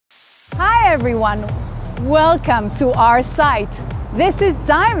Hi everyone, welcome to our site. This is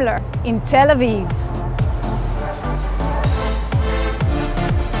Daimler in Tel Aviv.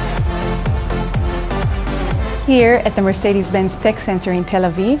 Here at the Mercedes-Benz Tech Center in Tel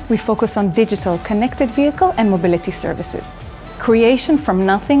Aviv, we focus on digital connected vehicle and mobility services. Creation from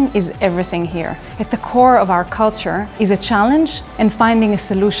nothing is everything here. At the core of our culture is a challenge and finding a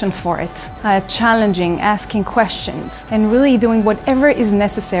solution for it. Challenging, asking questions, and really doing whatever is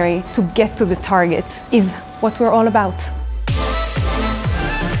necessary to get to the target is what we're all about.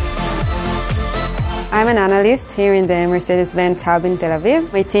 I'm an analyst here in the Mercedes-Benz hub in Tel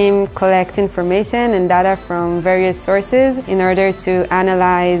Aviv. My team collects information and data from various sources in order to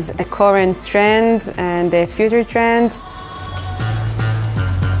analyze the current trends and the future trends.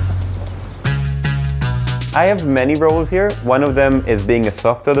 I have many roles here. One of them is being a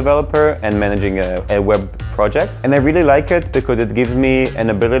software developer and managing a web project. And I really like it because it gives me an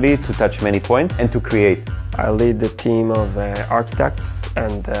ability to touch many points and to create. I lead the team of architects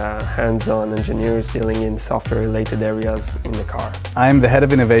and hands-on engineers dealing in software-related areas in the car. I'm the head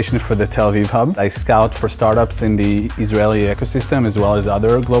of innovation for the Tel Aviv hub. I scout for startups in the Israeli ecosystem as well as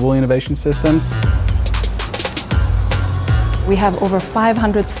other global innovation systems. We have over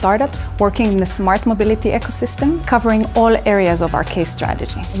 500 startups working in the smart mobility ecosystem, covering all areas of our case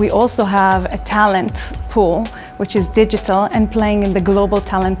strategy. We also have a talent pool, which is digital and playing in the global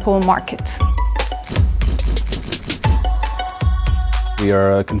talent pool market. We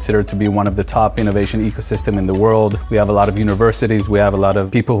are considered to be one of the top innovation ecosystem in the world. We have a lot of universities, we have a lot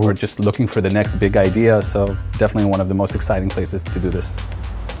of people who are just looking for the next big idea, so definitely one of the most exciting places to do this.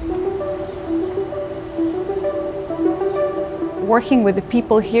 Working with the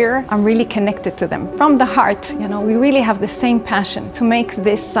people here, I'm really connected to them. From the heart, we really have the same passion to make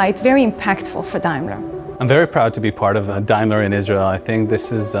this site very impactful for Daimler. I'm very proud to be part of Daimler in Israel. I think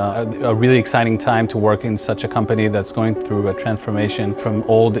this is a really exciting time to work in such a company that's going through a transformation from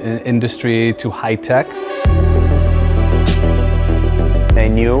old industry to high tech. I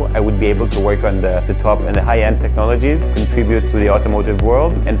knew I would be able to work on the top and the high-end technologies, contribute to the automotive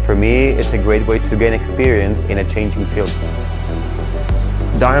world, and for me it's a great way to gain experience in a changing field.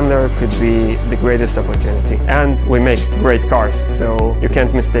 Daimler could be the greatest opportunity, and we make great cars, so you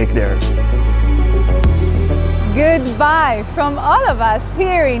can't mistake there. Goodbye from all of us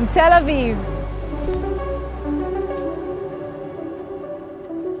here in Tel Aviv.